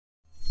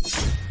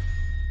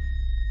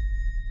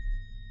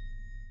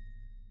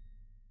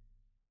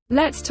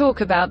Let's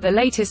talk about the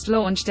latest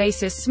launched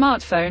ASUS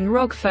smartphone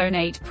ROG Phone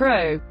 8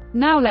 Pro.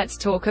 Now let's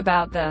talk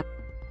about the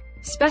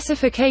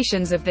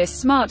specifications of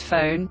this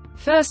smartphone.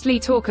 Firstly,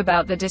 talk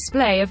about the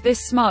display of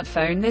this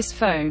smartphone. This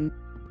phone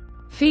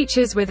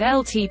features with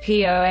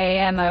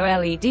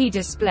LTPO-AMOLED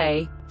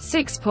display,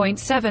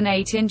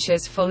 6.78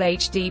 inches Full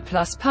HD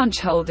plus punch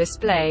hole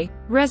display,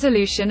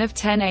 resolution of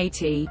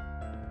 1080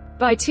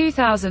 by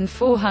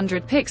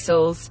 2400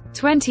 pixels,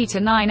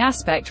 20:9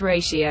 aspect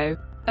ratio,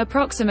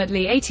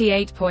 approximately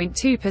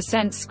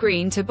 88.2%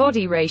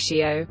 screen-to-body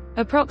ratio,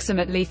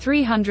 approximately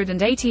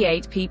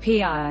 388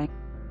 ppi.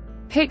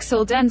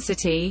 Pixel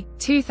density,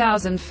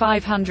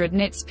 2500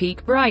 nits.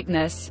 Peak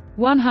brightness,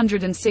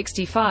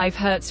 165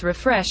 Hz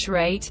refresh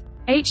rate,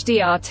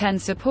 HDR10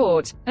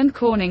 support, and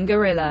Corning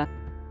Gorilla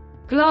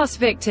Glass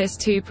Victus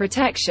 2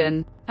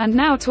 protection. And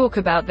now talk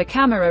about the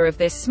camera of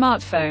this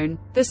smartphone.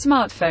 The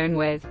smartphone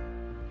with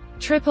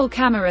triple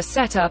camera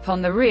setup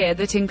on the rear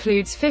that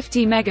includes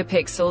 50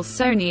 megapixel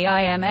Sony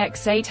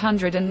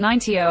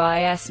IMX890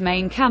 OIS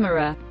main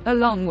camera,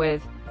 along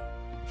with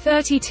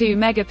 32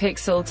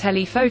 megapixel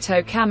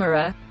telephoto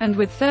camera, and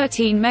with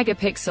 13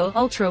 megapixel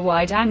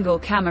ultra-wide angle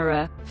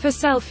camera. For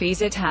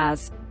selfies it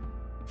has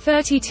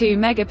 32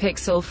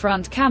 megapixel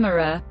front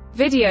camera,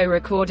 video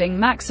recording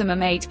maximum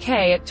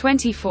 8K at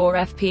 24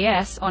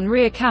 fps on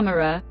rear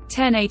camera,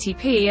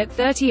 1080p at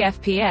 30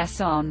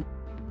 fps on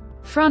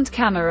front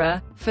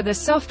camera. For the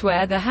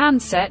software, the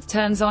handset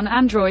turns on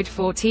Android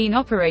 14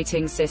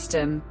 operating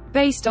system,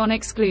 based on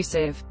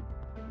exclusive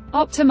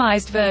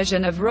optimized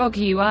version of ROG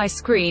UI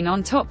screen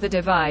on top the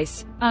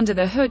device. Under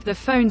the hood, the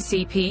phone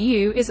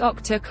CPU is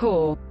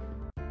octa-core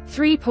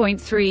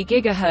 3.3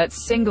 GHz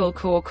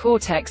single-core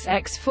Cortex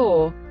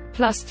X4,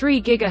 plus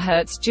 3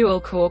 GHz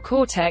dual-core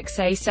Cortex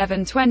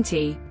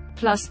A720,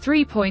 plus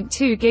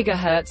 3.2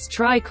 GHz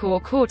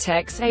tri-core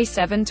Cortex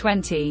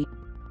A720,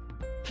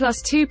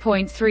 plus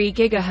 2.3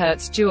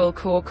 GHz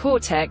dual-core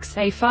Cortex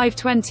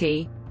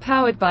A520,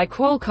 powered by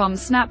Qualcomm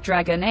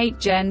Snapdragon 8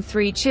 Gen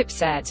 3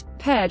 chipset,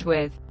 paired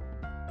with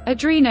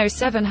Adreno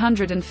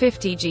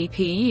 750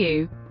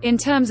 GPU. In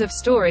terms of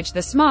storage, the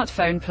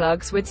smartphone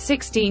plugs with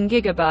 16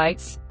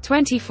 GB,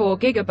 24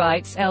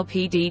 GB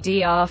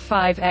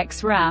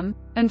LPDDR5X RAM,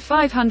 and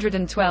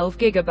 512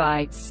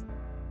 GB.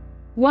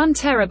 1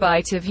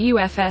 TB of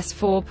UFS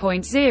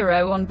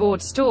 4.0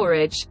 onboard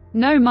storage,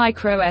 no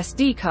micro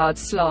SD card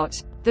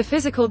slot. The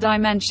physical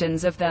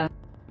dimensions of the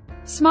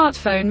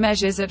smartphone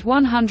measures at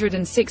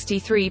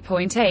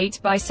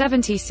 163.8 by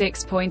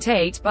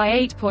 76.8 by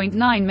 8.9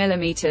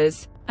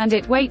 mm, and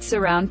it weighs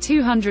around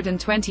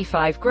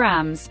 225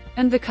 grams,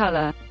 and the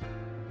color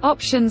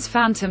options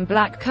phantom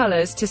black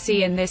colors to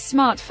see in this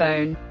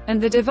smartphone, and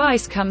the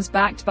device comes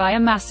backed by a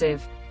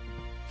massive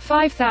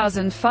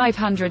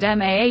 5500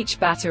 mAh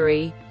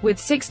battery, with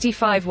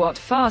 65 watt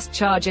fast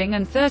charging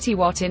and 30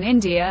 watt in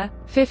India,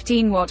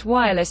 15 watt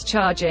wireless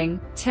charging,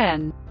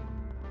 10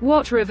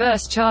 watt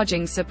reverse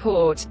charging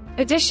support.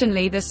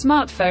 Additionally, the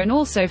smartphone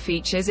also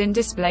features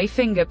in-display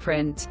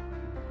fingerprint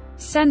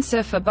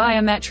sensor for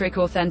biometric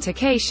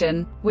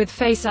authentication, with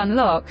face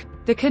unlock.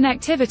 The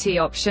connectivity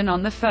option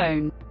on the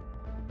phone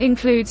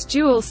includes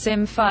dual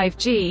SIM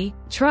 5G,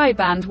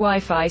 tri-band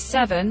Wi-Fi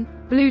 7,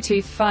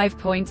 Bluetooth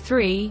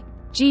 5.3,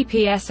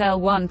 GPS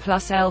L1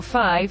 plus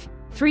L5,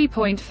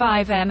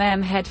 3.5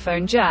 mm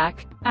headphone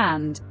jack,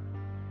 and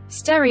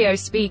stereo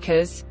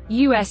speakers,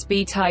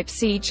 USB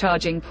Type-C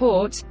charging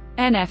port,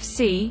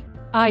 NFC,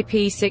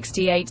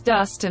 IP68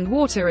 dust and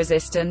water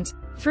resistant,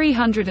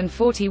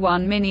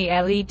 341 mini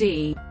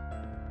LED.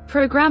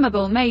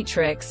 Programmable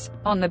matrix.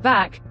 On the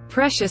back,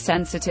 pressure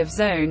sensitive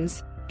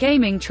zones,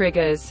 gaming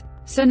triggers.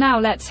 So now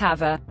let's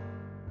have a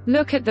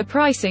look at the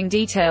pricing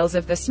details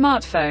of the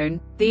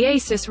smartphone. The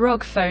ASUS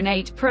ROG Phone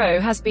 8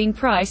 Pro has been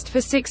priced for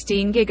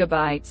 16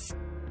 GB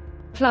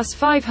plus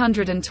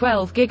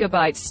 512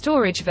 GB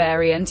storage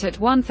variant at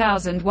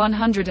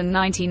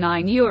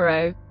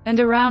 €1,199 and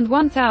around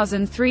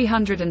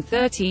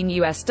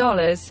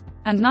 $1,313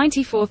 and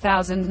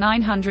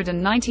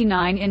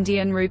 94,999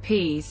 Indian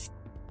rupees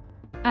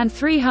and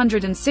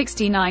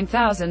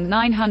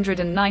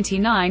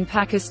 369,999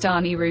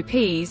 Pakistani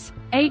rupees.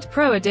 8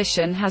 Pro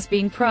edition has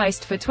been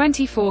priced for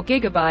 24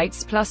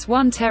 GB plus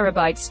 1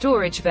 TB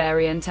storage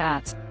variant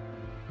at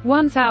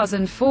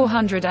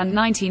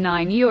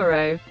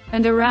 €1,499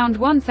 and around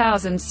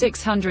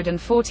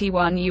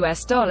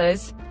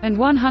 $1,641 and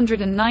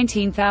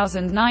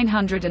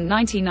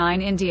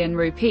 119,999 Indian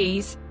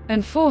rupees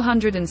and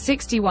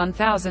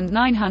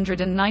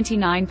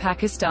 461,999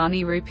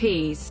 Pakistani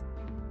rupees.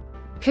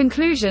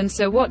 Conclusion.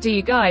 So what do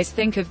you guys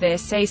think of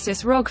this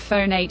ASUS ROG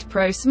Phone 8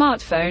 Pro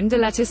smartphone? Do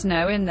let us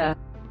know in the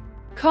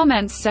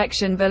comments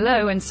section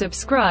below and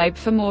subscribe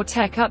for more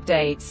tech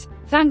updates.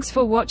 Thanks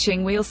for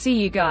watching. We'll see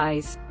you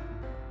guys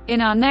in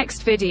our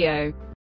next video.